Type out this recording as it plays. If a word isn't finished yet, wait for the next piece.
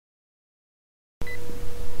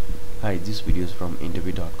Hi, this video is from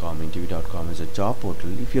interview.com. Interview.com is a job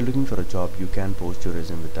portal. If you're looking for a job, you can post your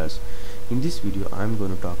resume with us. In this video, I'm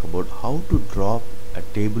going to talk about how to drop a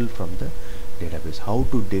table from the database, how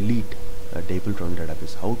to delete a table from the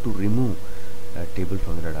database, how to remove a table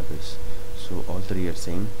from the database. So all three are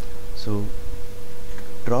same. So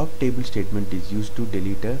drop table statement is used to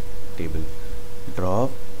delete a table. Drop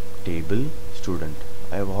table student.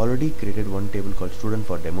 I have already created one table called student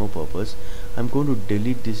for demo purpose. I'm going to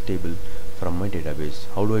delete this table from my database.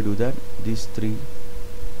 How do I do that? These three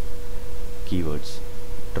keywords: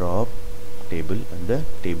 drop table and the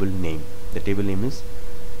table name. The table name is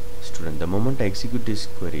student. The moment I execute this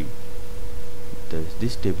query,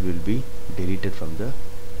 this table will be deleted from the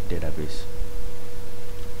database.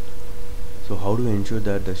 So how do I ensure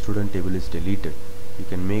that the student table is deleted? You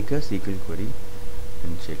can make a SQL query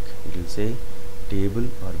and check. It will say table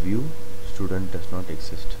or view student does not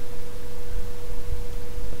exist.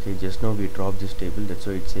 Okay, just now we dropped this table, that's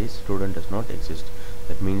why it says student does not exist.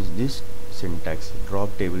 That means this syntax,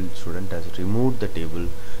 drop table student, has removed the table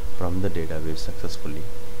from the database successfully.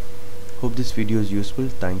 Hope this video is useful.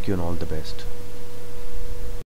 Thank you and all the best.